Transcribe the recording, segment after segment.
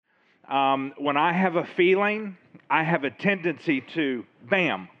When I have a feeling, I have a tendency to,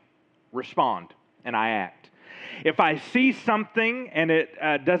 bam, respond, and I act. If I see something and it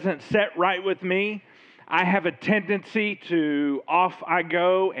doesn't set right with me, I have a tendency to off I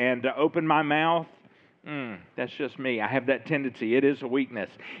go and open my mouth. That's just me. I have that tendency. It is a weakness.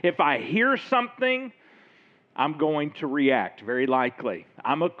 If I hear something, I'm going to react, very likely.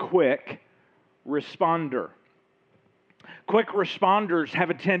 I'm a quick responder. Quick responders have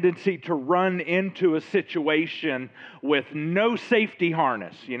a tendency to run into a situation with no safety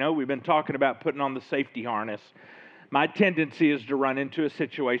harness. You know, we've been talking about putting on the safety harness. My tendency is to run into a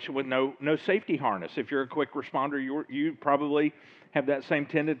situation with no safety harness. If you're a quick responder, you probably have that same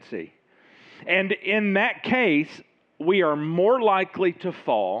tendency. And in that case, we are more likely to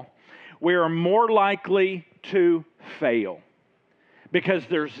fall. We are more likely to fail, because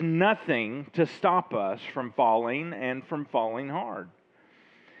there's nothing to stop us from falling and from falling hard.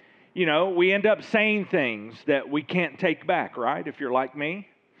 You know, we end up saying things that we can't take back, right? If you're like me.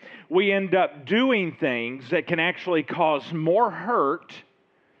 We end up doing things that can actually cause more hurt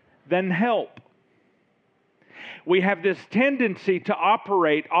than help. We have this tendency to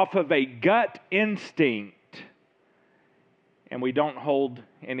operate off of a gut instinct, and we don't hold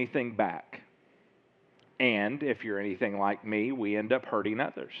anything back. And if you're anything like me, we end up hurting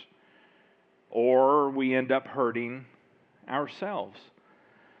others. Or we end up hurting ourselves.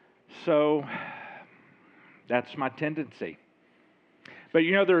 So that's my tendency. But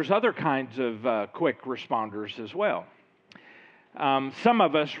you know, there's other kinds of quick responders as well. Some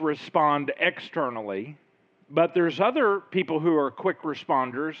of us respond externally, but there's other people who are quick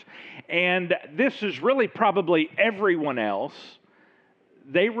responders, and this is really probably everyone else.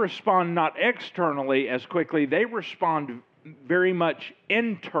 They respond not externally as quickly, they respond very much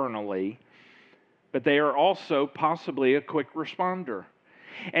internally, but they are also possibly a quick responder.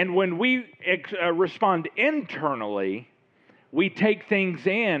 And when we respond internally, we take things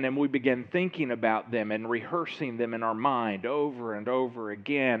in and we begin thinking about them and rehearsing them in our mind over and over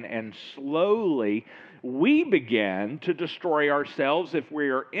again. And slowly, we begin to destroy ourselves. If we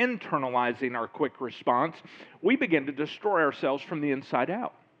are internalizing our quick response, we begin to destroy ourselves from the inside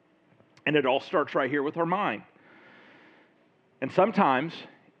out. And it all starts right here with our mind. And sometimes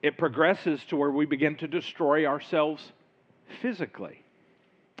it progresses to where we begin to destroy ourselves physically.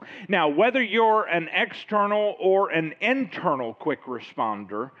 Now, whether you're an external or an internal quick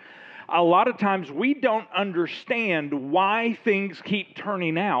responder, a lot of times we don't understand why things keep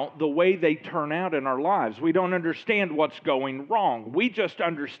turning out the way they turn out in our lives. We don't understand what's going wrong. We just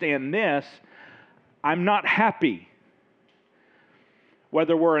understand this: I'm not happy.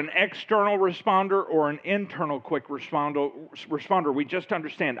 Whether we're an external responder or an internal quick responder, we just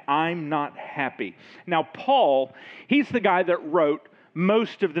understand I'm not happy. Now, Paul, he's the guy that wrote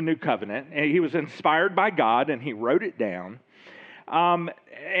most of the New Covenant, and he was inspired by God, and he wrote it down.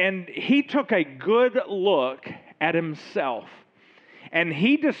 And he took a good look at himself, and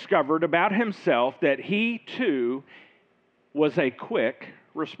he discovered about himself that he too was a quick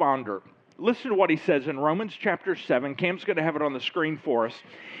responder. Listen to what he says in Romans chapter 7. Cam's going to have it on the screen for us.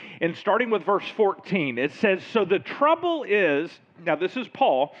 And starting with verse 14, it says, "So the trouble is," now this is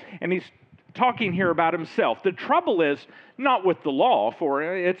Paul, and he's talking here about himself. "The trouble is not with the law, for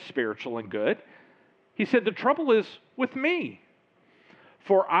it's spiritual and good." He said, "The trouble is with me,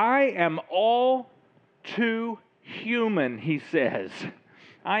 for I am all too human," he says.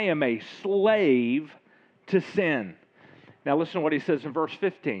 "I am a slave to sin." Now listen to what he says in verse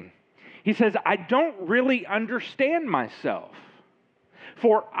 15. He says, "I don't really understand myself,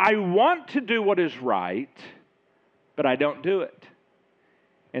 for I want to do what is right, but I don't do it.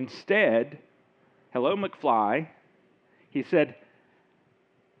 Instead," hello McFly, he said,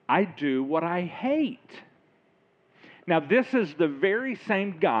 "I do what I hate." Now, this is the very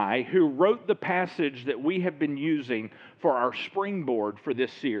same guy who wrote the passage that we have been using for our springboard for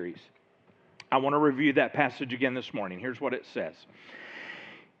this series. I want to review that passage again this morning. Here's what it says.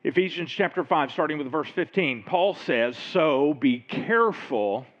 Ephesians chapter 5, starting with verse 15, Paul says, "So be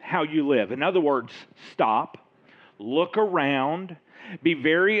careful how you live." In other words, stop, look around, be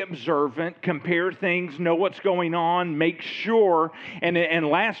very observant, compare things, know what's going on, make sure. And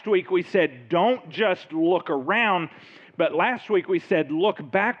last week we said, don't just look around, but last week we said, look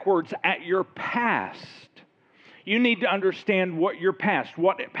backwards at your past. You need to understand what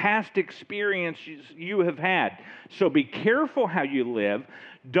past experiences you have had. So be careful how you live.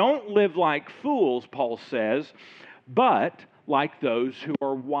 Don't live like fools, Paul says, but like those who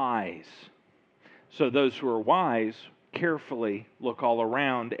are wise. So those who are wise carefully look all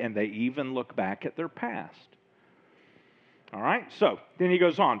around, and they even look back at their past. All right, so then he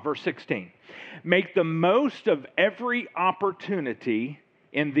goes on, verse 16. Make the most of every opportunity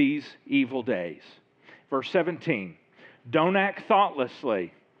in these evil days. Verse 17. Don't act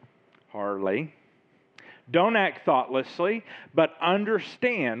thoughtlessly. Hardly. Don't act thoughtlessly, but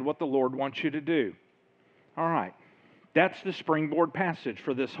understand what the Lord wants you to do. All right, that's the springboard passage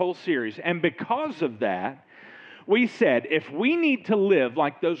for this whole series. And because of that, we said if we need to live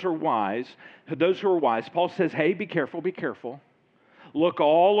like those who are wise, Paul says, hey, be careful, be careful. Look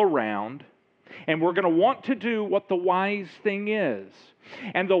all around. And we're going to want to do what the wise thing is.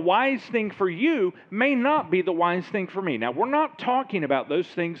 And the wise thing for you may not be the wise thing for me. Now, we're not talking about those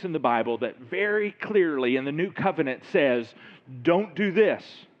things in the Bible that very clearly in the New Covenant says, don't do this.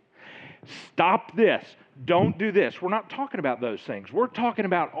 Stop this. Don't do this. We're not talking about those things. We're talking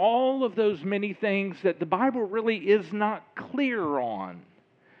about all of those many things that the Bible really is not clear on.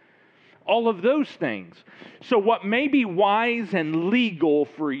 All of those things. So what may be wise and legal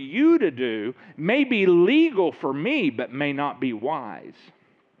for you to do may be legal for me, but may not be wise.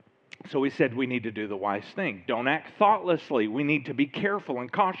 So we said we need to do the wise thing. Don't act thoughtlessly. We need to be careful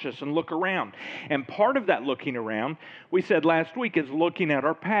and cautious and look around. And part of that looking around, we said last week, is looking at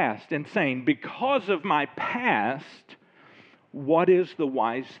our past and saying, because of my past, what is the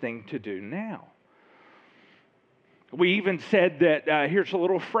wise thing to do now? We even said that, here's a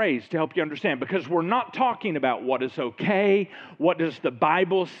little phrase to help you understand, because we're not talking about what is okay, what does the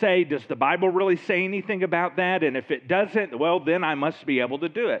Bible say, does the Bible really say anything about that, and if it doesn't, well, then I must be able to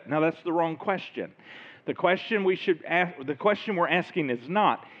do it. Now, that's the wrong question. The question we're asking is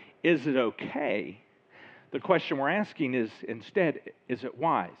not, is it okay? The question we're asking is, instead, is it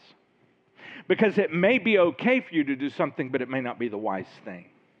wise? Because it may be okay for you to do something, but it may not be the wise thing.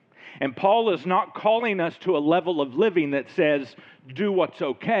 And Paul is not calling us to a level of living that says, do what's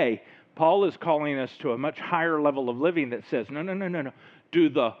okay. Paul is calling us to a much higher level of living that says, no. Do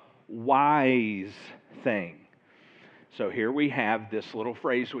the wise thing. So here we have this little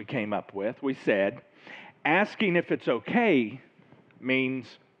phrase we came up with. We said, asking if it's okay means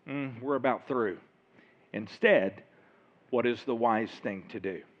we're about through. Instead, what is the wise thing to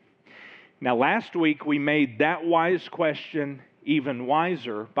do? Now, last week we made that wise question even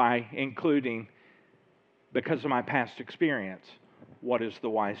wiser by including, because of my past experience, what is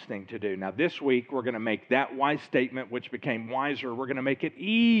the wise thing to do? Now, this week, we're going to make that wise statement, which became wiser, we're going to make it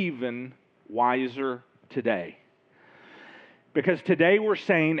even wiser today. Because today we're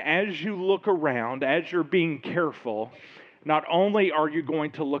saying, as you look around, as you're being careful, not only are you going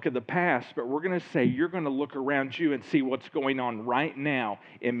to look at the past, but we're going to say you're going to look around you and see what's going on right now,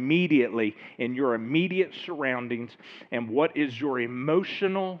 immediately, in your immediate surroundings, and what is your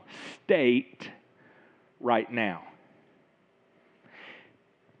emotional state right now.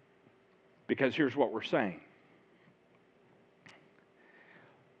 Because here's what we're saying.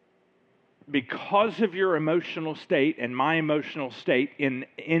 Because of your emotional state and my emotional state in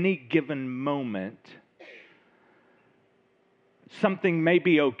any given moment, something may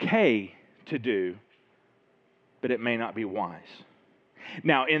be okay to do, but it may not be wise.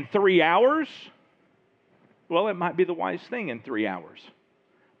 Now, in 3 hours, well, it might be the wise thing in 3 hours.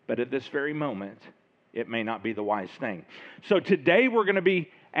 But at this very moment, it may not be the wise thing. So today we're going to be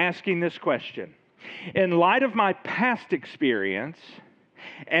asking this question. In light of my past experience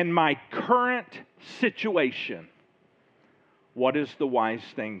and my current situation, what is the wise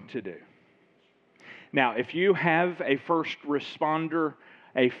thing to do? Now, if you have a first responder,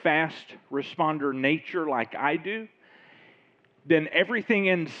 a fast responder nature like I do, then everything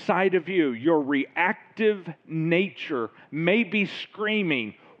inside of you, your reactive nature, may be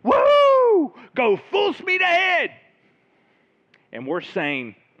screaming, woo, go full speed ahead. And we're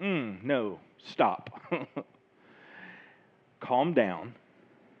saying, no, stop. Calm down.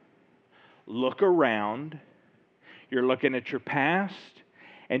 Look around. You're looking at your past.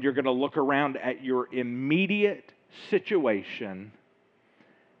 And you're going to look around at your immediate situation,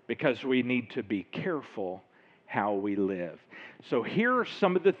 because we need to be careful how we live. So here are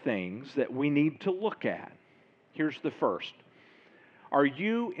some of the things that we need to look at. Here's the first. Are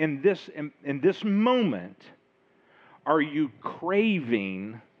you in this moment, are you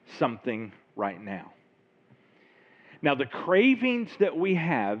craving something right now? Now, the cravings that we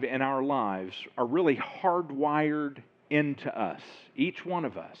have in our lives are really hardwired into us, each one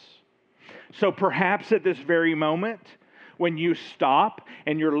of us. So perhaps at this very moment, when you stop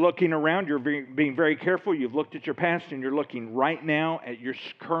and you're looking around, you're being very careful, you've looked at your past and you're looking right now at your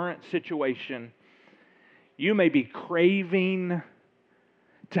current situation, you may be craving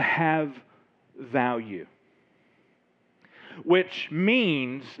to have value. Which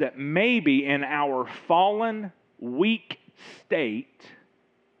means that maybe in our fallen, weak state,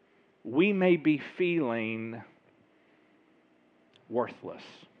 we may be feeling worthless.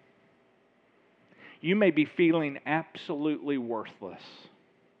 You may be feeling absolutely worthless.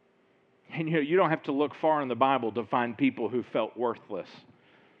 And you don't have to look far in the Bible to find people who felt worthless.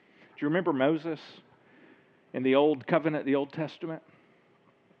 Do you remember Moses in the Old Covenant, the Old Testament?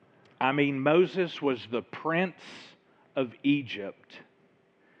 I mean, Moses was the prince of Egypt.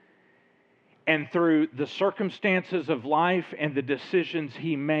 And through the circumstances of life and the decisions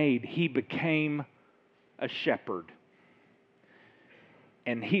he made, he became a shepherd.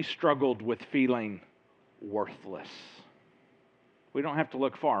 And he struggled with feeling worthless. We don't have to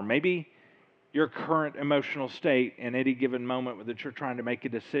look far. Maybe your current emotional state in any given moment that you're trying to make a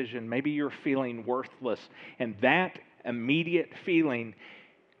decision, maybe you're feeling worthless. And that immediate feeling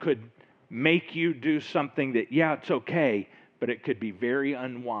could make you do something that, yeah, it's okay, but it could be very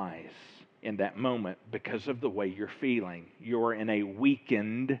unwise in that moment because of the way you're feeling. You're in a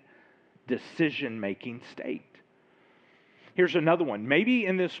weakened decision-making state. Here's another one. Maybe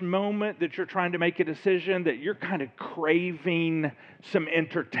in this moment that you're trying to make a decision that you're kind of craving some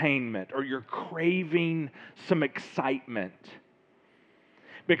entertainment or you're craving some excitement.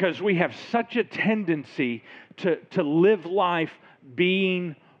 Because we have such a tendency to live life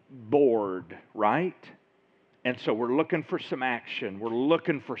being bored, right? And so we're looking for some action. We're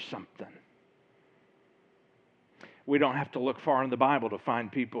looking for something. We don't have to look far in the Bible to find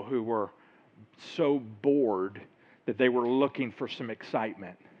people who were so bored that they were looking for some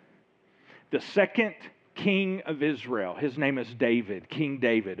excitement. The second king of Israel, his name is David, King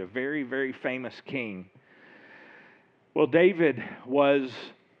David, a very, very famous king. Well, David was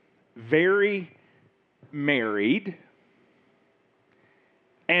very married,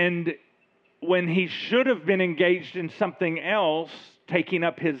 and when he should have been engaged in something else, taking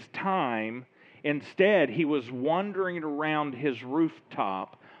up his time, instead he was wandering around his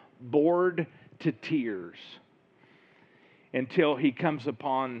rooftop, bored to tears, until he comes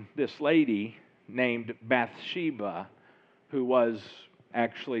upon this lady named Bathsheba, who was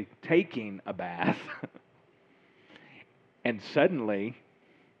actually taking a bath. And suddenly,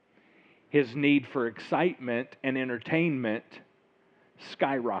 his need for excitement and entertainment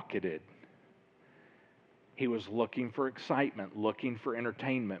skyrocketed. He was looking for excitement, looking for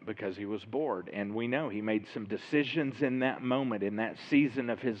entertainment because he was bored. And we know he made some decisions in that moment, in that season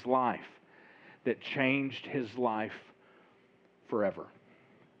of his life, that changed his life forever.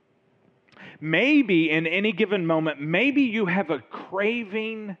 Maybe in any given moment, maybe you have a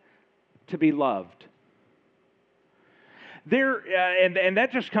craving to be loved. And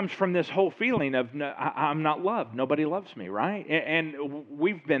that just comes from this whole feeling of I'm not loved. Nobody loves me, right? And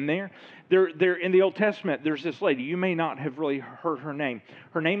we've been there. There in the Old Testament, there's this lady. You may not have really heard her name.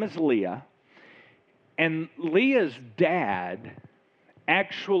 Her name is Leah. And Leah's dad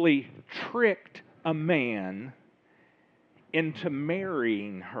actually tricked a man into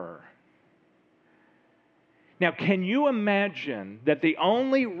marrying her. Now, can you imagine that the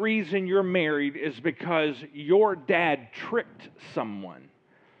only reason you're married is because your dad tricked someone?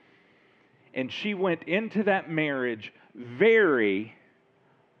 And she went into that marriage very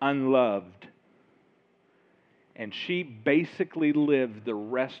unloved. And she basically lived the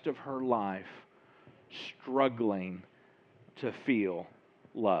rest of her life struggling to feel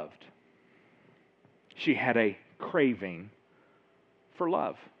loved. She had a craving for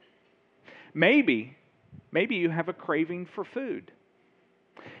love. Maybe you have a craving for food.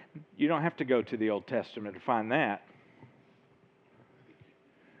 You don't have to go to the Old Testament to find that.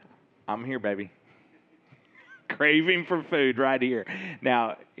 I'm here, baby. Craving for food right here.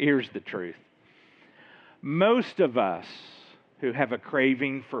 Now, here's the truth. Most of us who have a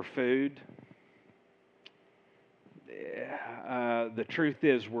craving for food, the truth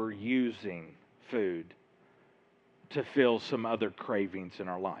is we're using food to fill some other cravings in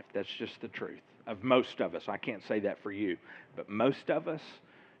our life. That's just the truth of most of us. I can't say that for you, but most of us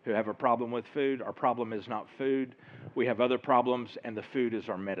who have a problem with food, our problem is not food. We have other problems, and the food is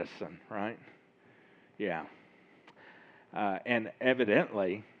our medicine, right? Yeah. And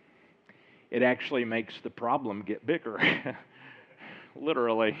evidently, it actually makes the problem get bigger.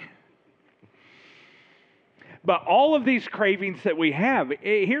 Literally. But all of these cravings that we have,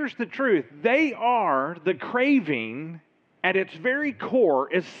 here's the truth. The craving at its very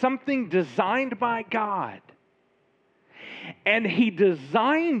core is something designed by God. And He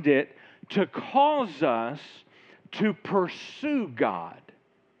designed it to cause us to pursue God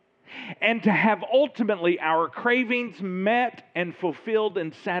and to have ultimately our cravings met and fulfilled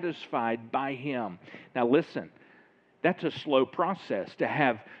and satisfied by Him. Now listen, that's a slow process to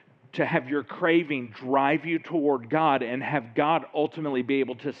have to have your craving drive you toward God and have God ultimately be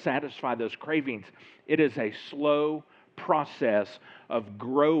able to satisfy those cravings, it is a slow process of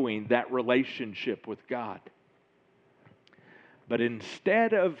growing that relationship with God. But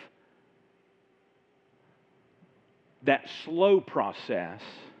instead of that slow process,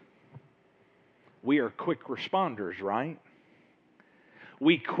 we are quick responders, right?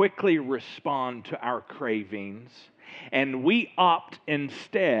 We quickly respond to our cravings, and we opt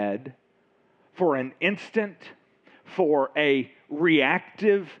instead for an instant, for a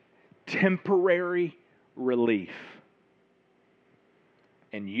reactive, temporary relief.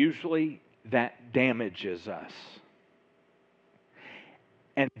 And usually that damages us.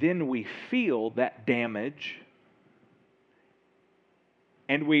 And then we feel that damage,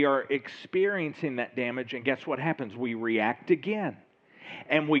 and we are experiencing that damage, and guess what happens? We react again.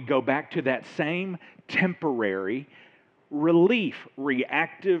 And we go back to that same temporary relief,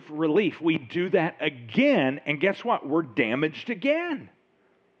 reactive relief. We do that again, and guess what? We're damaged again.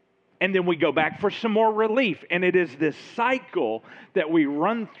 And then we go back for some more relief. And it is this cycle that we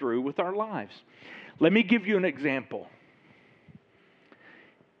run through with our lives. Let me give you an example.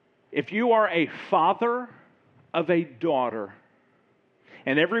 If you are a father of a daughter,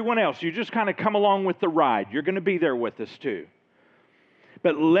 and everyone else, you just kind of come along with the ride. You're going to be there with us too.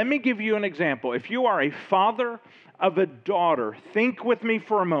 But let me give you an example. If you are a father of a daughter, think with me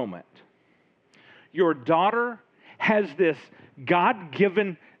for a moment. Your daughter has this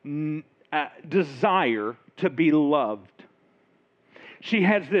God-given desire to be loved. She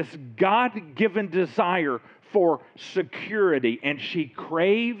has this God-given desire for security, and she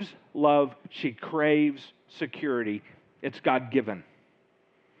craves love. She craves security. It's God-given.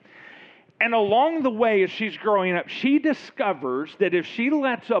 And along the way, as she's growing up, she discovers that if she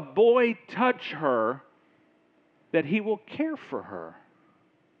lets a boy touch her, that he will care for her.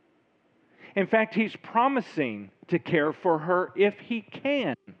 In fact, he's promising to care for her if he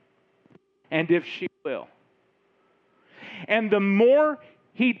can and if she will. And the more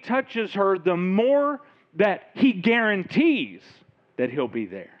he touches her, the more that he guarantees that he'll be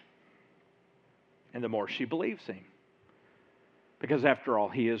there. And the more she believes him. Because after all,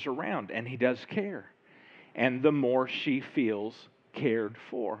 he is around and he does care. And the more she feels cared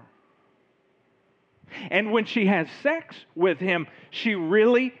for. And when she has sex with him, she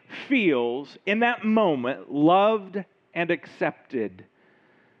really feels in that moment loved and accepted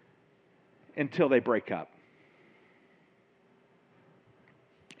until they break up.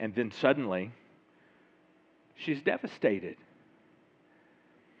 And then suddenly, she's devastated.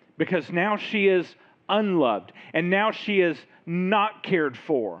 Because now she is unloved, and now she is not cared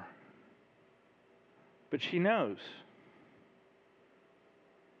for. But she knows.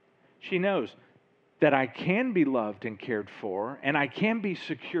 She knows that I can be loved and cared for, and I can be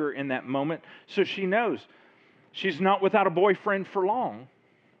secure in that moment. So she knows she's not without a boyfriend for long,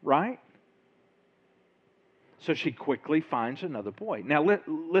 right? So she quickly finds another boy. Now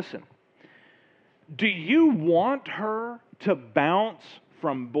listen, do you want her to bounce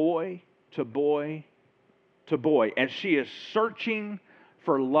from boy to boy to boy as she is searching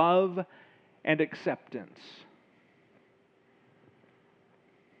for love and acceptance?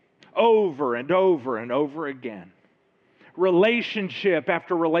 Over and over and over again. Relationship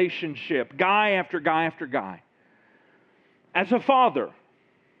after relationship. Guy after guy after guy. As a father,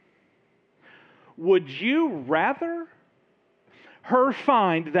 would you rather her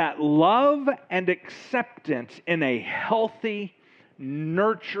find that love and acceptance in a healthy,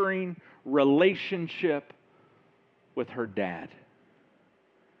 nurturing relationship with her dad,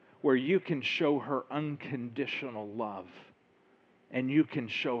 where you can show her unconditional love and you can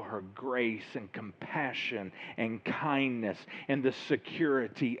show her grace and compassion and kindness and the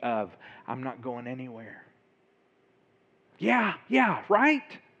security of, I'm not going anywhere? Yeah, right?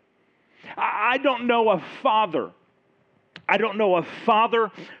 I don't know a father. I don't know a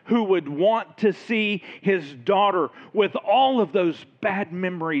father who would want to see his daughter with all of those bad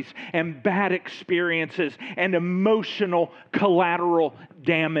memories and bad experiences and emotional collateral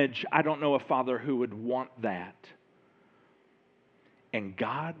damage. I don't know a father who would want that. And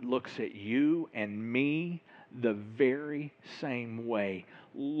God looks at you and me the very same way,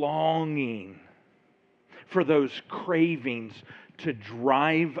 longing for those cravings to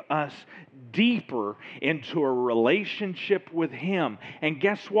drive us deeper into a relationship with Him. And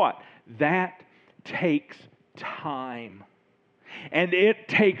guess what? That takes time. And it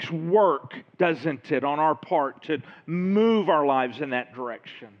takes work, doesn't it, on our part to move our lives in that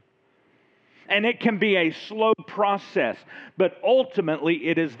direction. And it can be a slow process, but ultimately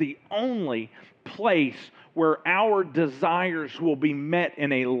it is the only place where our desires will be met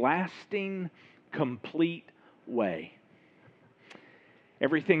in a lasting, complete way.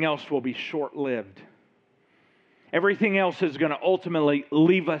 Everything else will be short-lived. Everything else is going to ultimately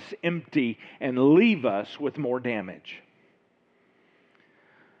leave us empty and leave us with more damage.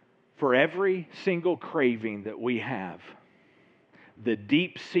 For every single craving that we have, the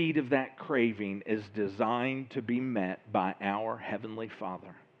deep seed of that craving is designed to be met by our Heavenly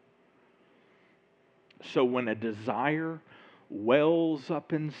Father. So when a desire wells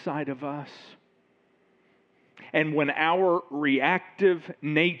up inside of us, and when our reactive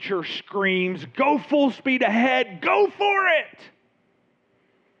nature screams, go full speed ahead, go for it,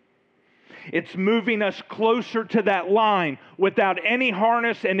 it's moving us closer to that line without any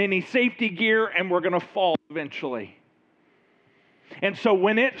harness and any safety gear, and we're going to fall eventually. And so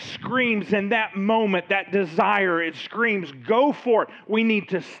when it screams in that moment, that desire, it screams, go for it, we need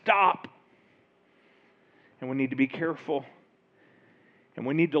to stop. And we need to be careful. And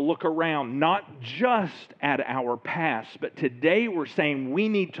we need to look around, not just at our past, but today we're saying we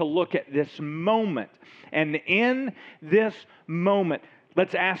need to look at this moment. And in this moment,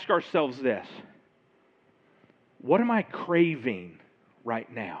 let's ask ourselves this. What am I craving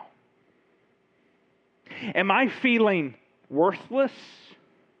right now? Am I feeling worthless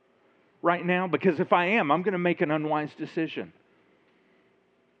right now? Because if I am, I'm going to make an unwise decision.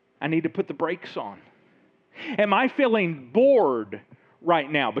 I need to put the brakes on. Am I feeling bored right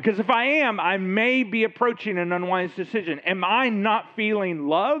now? Because if I am, I may be approaching an unwise decision. Am I not feeling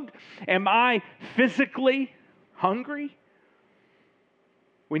loved? Am I physically hungry?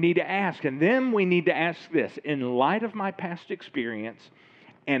 We need to ask. And then we need to ask this. In light of my past experience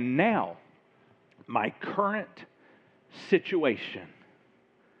and now my current situation,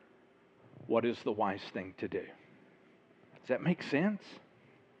 what is the wise thing to do? Does that make sense?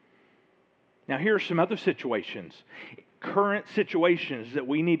 Now, here are some other situations, current situations that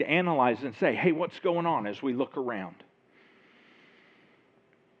we need to analyze and say, hey, what's going on as we look around?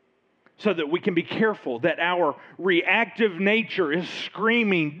 So that we can be careful that our reactive nature is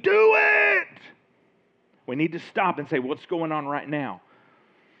screaming, do it! We need to stop and say, what's going on right now?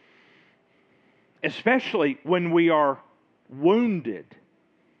 Especially when we are wounded,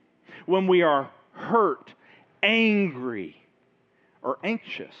 when we are hurt, angry, or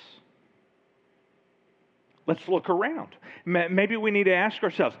anxious. Let's look around. Maybe we need to ask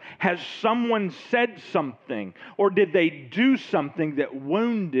ourselves, has someone said something or did they do something that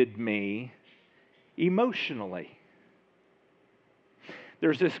wounded me emotionally?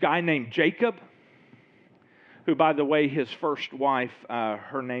 There's this guy named Jacob, who, by the way, his first wife,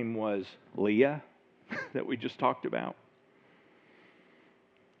 her name was Leah, that we just talked about.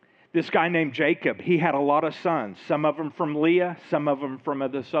 This guy named Jacob, he had a lot of sons, some of them from Leah, some of them from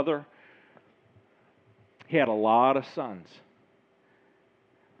this other. He had a lot of sons.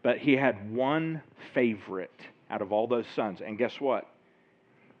 But he had one favorite out of all those sons. And guess what?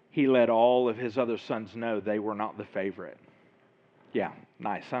 He let all of his other sons know they were not the favorite. Yeah,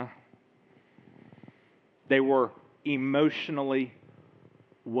 nice, huh? They were emotionally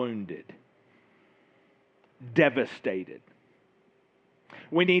wounded, devastated.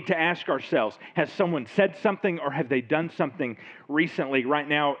 We need to ask ourselves, has someone said something or have they done something recently, right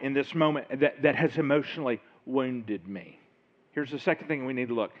now, in this moment, that has emotionally wounded me? Here's the second thing we need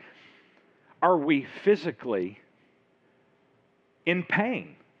to look. Are we physically in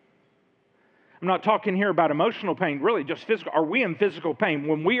pain? I'm not talking here about emotional pain, really just physical. Are we in physical pain?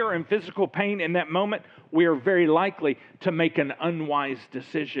 When we are in physical pain in that moment, we are very likely to make an unwise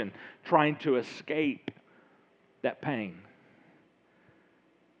decision, trying to escape that pain.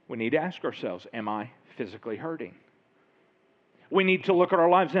 We need to ask ourselves, am I physically hurting? We need to look at our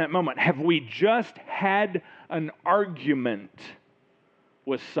lives in that moment. Have we just had an argument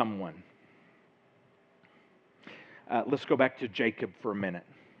with someone? Let's go back to Jacob for a minute.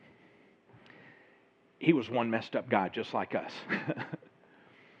 He was one messed up guy just like us.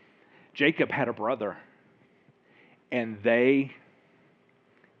 Jacob had a brother, and they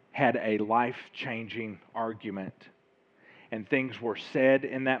had a life-changing argument. And things were said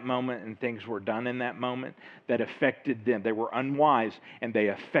in that moment and things were done in that moment that affected them. They were unwise and they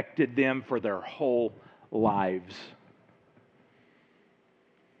affected them for their whole lives.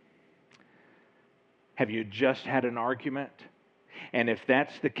 Have you just had an argument? And if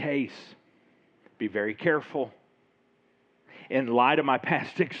that's the case, be very careful. In light of my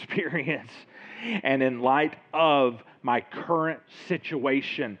past experience and in light of my current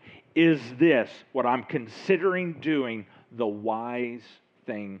situation, is this what I'm considering doing the wise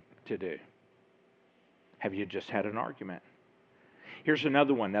thing to do? Have you just had an argument? Here's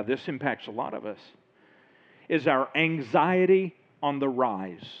another one. Now, this impacts a lot of us. Is our anxiety on the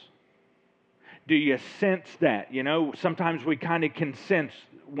rise? Do you sense that? You know, sometimes we kind of can sense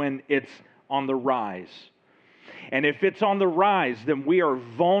when it's on the rise. And if it's on the rise, then we are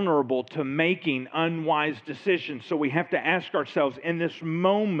vulnerable to making unwise decisions. So we have to ask ourselves in this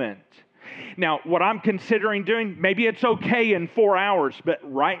moment. Now, what I'm considering doing, maybe it's okay in 4 hours, but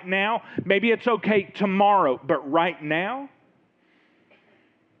right now, maybe it's okay tomorrow, but right now,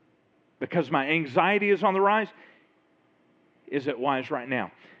 because my anxiety is on the rise, is it wise right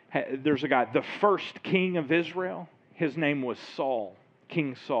now? There's a guy, the first king of Israel, his name was Saul,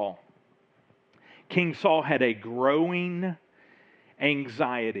 King Saul. King Saul had a growing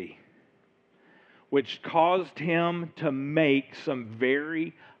anxiety, which caused him to make some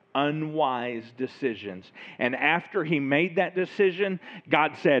very unwise decisions. And after he made that decision,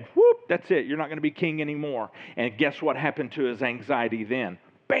 God said, whoop, that's it. You're not going to be king anymore. And guess what happened to his anxiety then?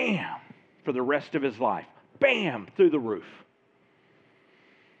 Bam! For the rest of his life. Bam! Through the roof.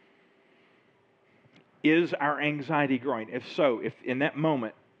 Is our anxiety growing? If so, if in that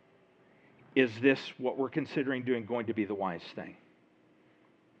moment, is this what we're considering doing going to be the wise thing?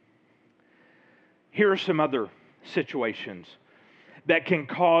 Here are some other situations that can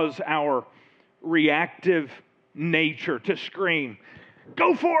cause our reactive nature to scream,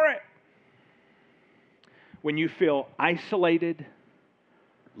 go for it! When you feel isolated,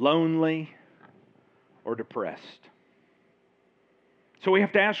 lonely, or depressed. So we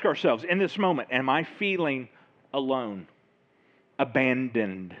have to ask ourselves, in this moment, am I feeling alone,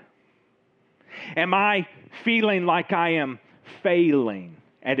 abandoned? Am I feeling like I am failing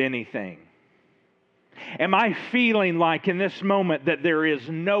at anything? Am I feeling like in this moment that there is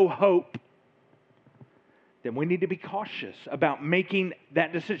no hope? Then we need to be cautious about making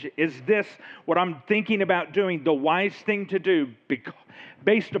that decision. Is this what I'm thinking about doing the wise thing to do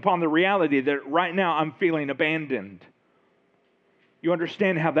based upon the reality that right now I'm feeling abandoned? You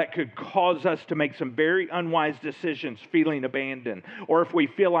understand how that could cause us to make some very unwise decisions, feeling abandoned, or if we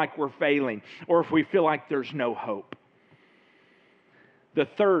feel like we're failing, or if we feel like there's no hope. The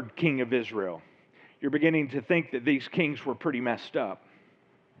third king of Israel, you're beginning to think that these kings were pretty messed up.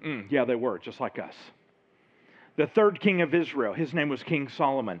 Yeah, they were, just like us. The third king of Israel, his name was King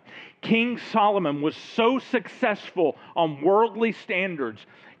Solomon. King Solomon was so successful on worldly standards.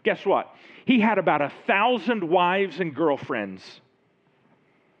 Guess what? He had about 1,000 wives and girlfriends.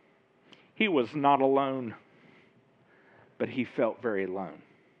 He was not alone, but he felt very alone.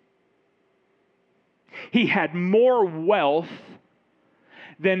 He had more wealth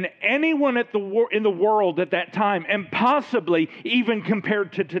than anyone in the world at that time, and possibly even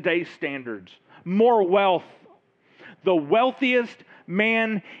compared to today's standards. More wealth. The wealthiest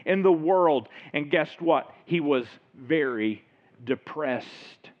man in the world. And guess what? He was very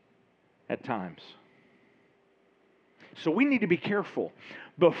depressed at times. So we need to be careful.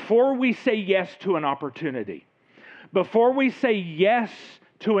 Before we say yes to an opportunity, before we say yes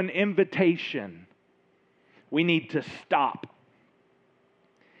to an invitation, we need to stop.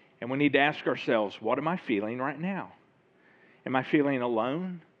 And we need to ask ourselves, what am I feeling right now? Am I feeling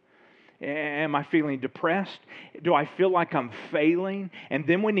alone? Am I feeling depressed? Do I feel like I'm failing? And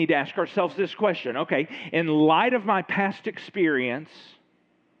then we need to ask ourselves this question. Okay, in light of my past experience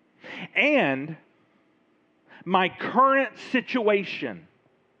and my current situation,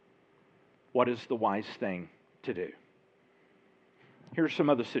 what is the wise thing to do? Here's some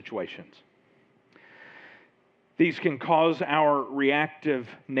other situations. These can cause our reactive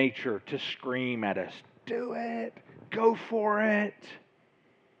nature to scream at us, do it, go for it.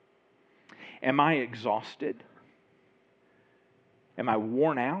 Am I exhausted? Am I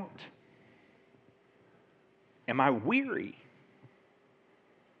worn out? Am I weary?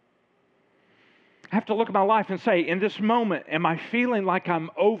 I have to look at my life and say, in this moment, am I feeling like I'm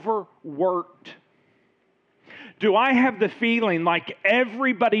overworked? Do I have the feeling like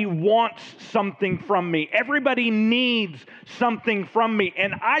everybody wants something from me? Everybody needs something from me,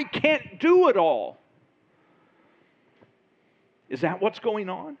 and I can't do it all. Is that what's going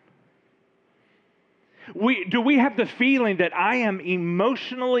on? Do we have the feeling that I am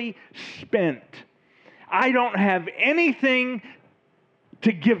emotionally spent? I don't have anything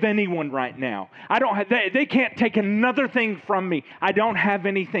to give anyone right now. They can't take another thing from me. I don't have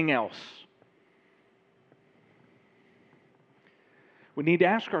anything else. We need to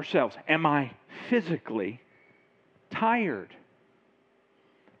ask ourselves, am I physically tired?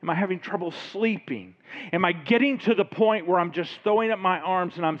 Am I having trouble sleeping? Am I getting to the point where I'm just throwing up my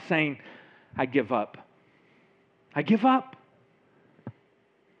arms and I'm saying, I give up. I give up.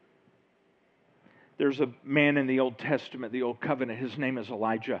 There's a man in the Old Testament, the Old Covenant. His name is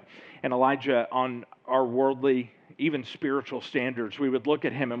Elijah. And Elijah, on our worldly, even spiritual standards, we would look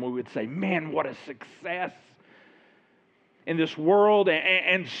at him and we would say, man, what a success in this world,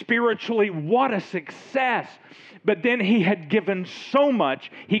 and spiritually, what a success. But then he had given so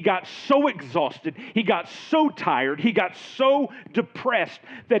much, he got so exhausted, he got so tired, he got so depressed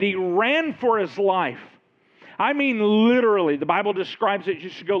that he ran for his life. I mean, literally, the Bible describes it. You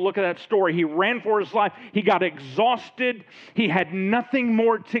should go look at that story. He ran for his life. He got exhausted. He had nothing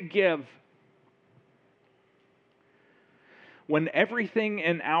more to give. When everything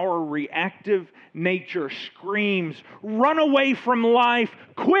in our reactive nature screams, run away from life,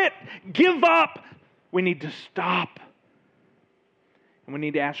 quit, give up, we need to stop. And we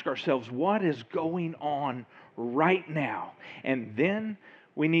need to ask ourselves, what is going on right now? And then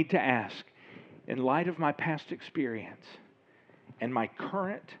we need to ask, in light of my past experience and my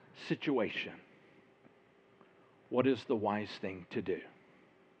current situation, what is the wise thing to do?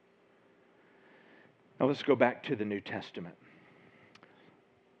 Now let's go back to the New Testament.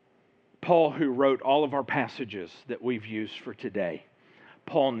 Paul, who wrote all of our passages that we've used for today,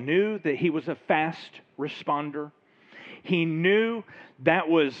 Paul knew that he was a fast responder. He knew that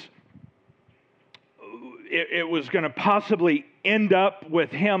it was going to possibly end up with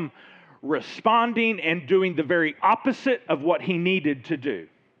him responding and doing the very opposite of what he needed to do.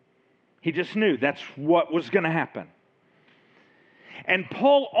 He just knew that's what was going to happen. And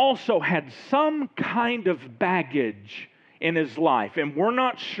Paul also had some kind of baggage in his life, and we're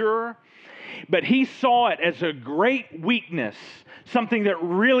not sure, but he saw it as a great weakness, something that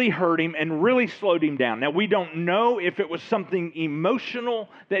really hurt him and really slowed him down. Now, we don't know if it was something emotional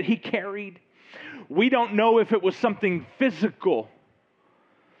that he carried. We don't know if it was something physical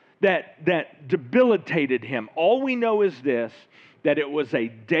that debilitated him. All we know is this, that it was a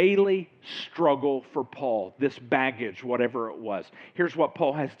daily struggle for Paul, this baggage, whatever it was. Here's what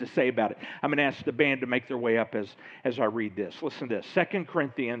Paul has to say about it. I'm going to ask the band to make their way up as I read this. Listen to this, 2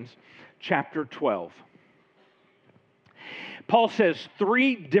 Corinthians chapter 12. Paul says,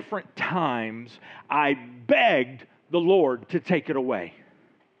 3 different times I begged the Lord to take it away.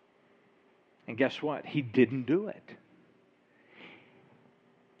 And guess what? He didn't do it.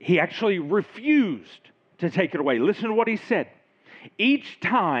 He actually refused to take it away. Listen to what he said. Each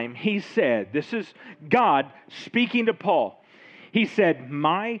time he said, this is God speaking to Paul. He said,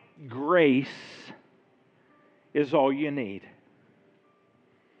 my grace is all you need.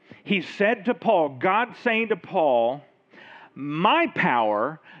 He said to Paul, God saying to Paul, my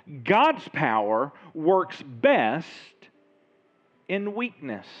power, God's power, works best in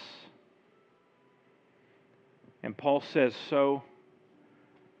weakness. And Paul says, so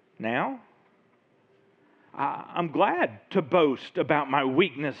now I'm glad to boast about my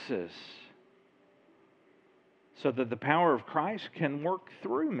weaknesses so that the power of Christ can work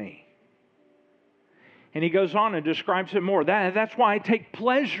through me. And he goes on and describes it more. That's why I take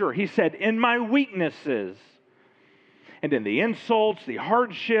pleasure, he said, in my weaknesses and in the insults, the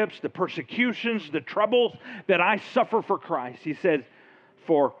hardships, the persecutions, the troubles that I suffer for Christ. He says,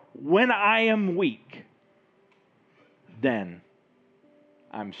 for when I am weak, then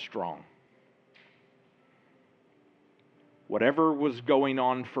I'm strong. Whatever was going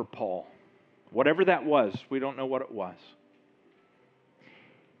on for Paul, whatever that was, we don't know what it was.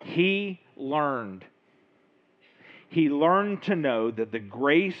 He learned to know that the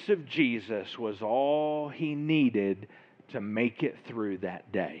grace of Jesus was all he needed to make it through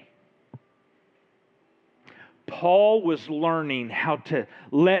that day. Paul was learning how to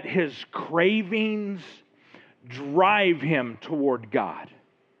let his cravings drive him toward God.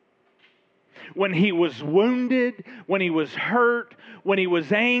 When he was wounded, when he was hurt, when he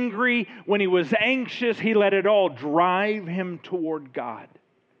was angry, when he was anxious, he let it all drive him toward God.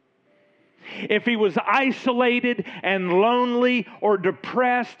 If he was isolated and lonely or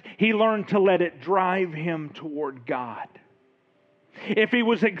depressed, he learned to let it drive him toward God. If he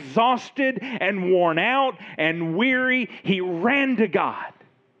was exhausted and worn out and weary, he ran to God.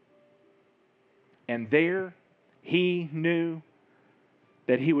 And there he knew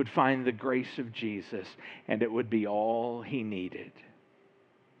that he would find the grace of Jesus, and it would be all he needed.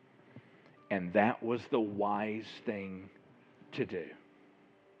 And that was the wise thing to do.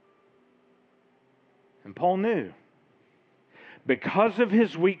 And Paul knew, because of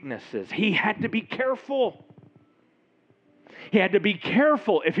his weaknesses, he had to be careful. He had to be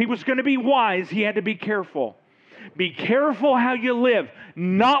careful. If he was going to be wise, he had to be careful. Be careful how you live,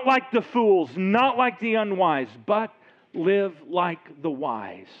 not like the fools, not like the unwise, but live like the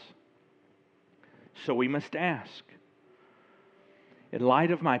wise. So we must ask, In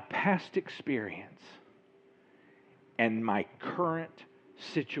light of my past experience and my current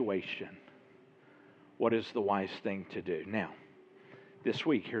situation, what is the wise thing to do? Now, this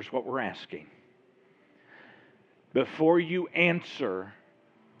week, here's what we're asking. Before you answer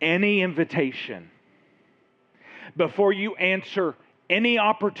any invitation, before you answer any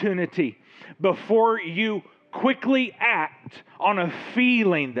opportunity, before you quickly act on a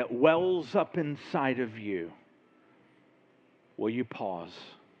feeling that wells up inside of you, will you pause,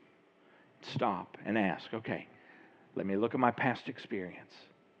 stop, and ask, okay, let me look at my past experience.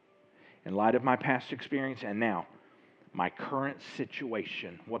 In light of my past experience and now, my current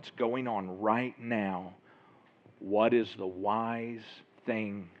situation, what's going on right now, what is the wise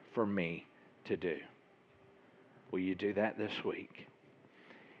thing for me to do? Will you do that this week?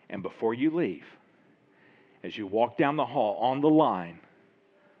 And before you leave, as you walk down the hall on the line,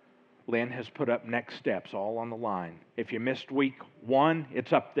 Lynn has put up next steps all on the line. If you missed week 1,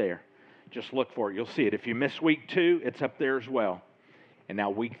 it's up there. Just look for it. You'll see it. If you miss week 2, it's up there as well. And now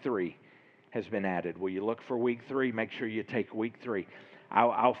week 3 has been added. Will you look for week 3? Make sure you take week 3.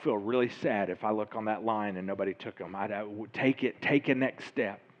 I'll feel really sad if I look on that line and nobody took them. I would take a next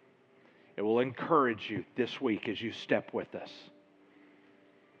step. It will encourage you this week as you step with us.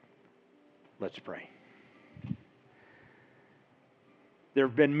 Let's pray. There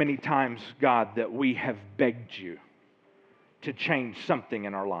have been many times, God, that we have begged you to change something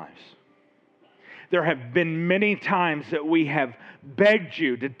in our lives. There have been many times that we have begged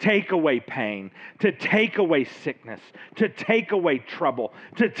you to take away pain, to take away sickness, to take away trouble,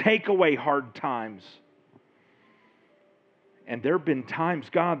 to take away hard times. And there have been times,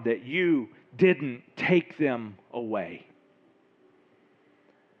 God, that you didn't take them away.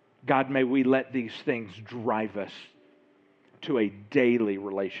 God, may we let these things drive us to a daily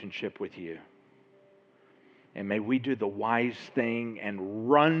relationship with you. And may we do the wise thing and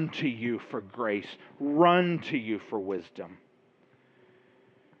run to you for grace, run to you for wisdom.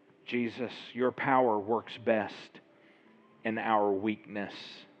 Jesus, your power works best in our weakness.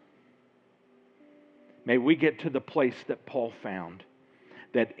 May we get to the place that Paul found,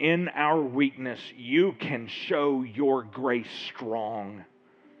 that in our weakness you can show your grace strong.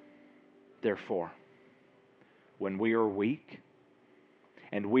 Therefore, when we are weak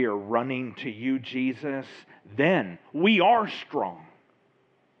and we are running to you, Jesus, then we are strong.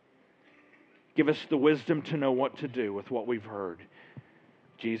 Give us the wisdom to know what to do with what we've heard.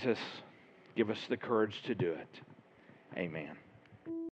 Jesus, give us the courage to do it. Amen.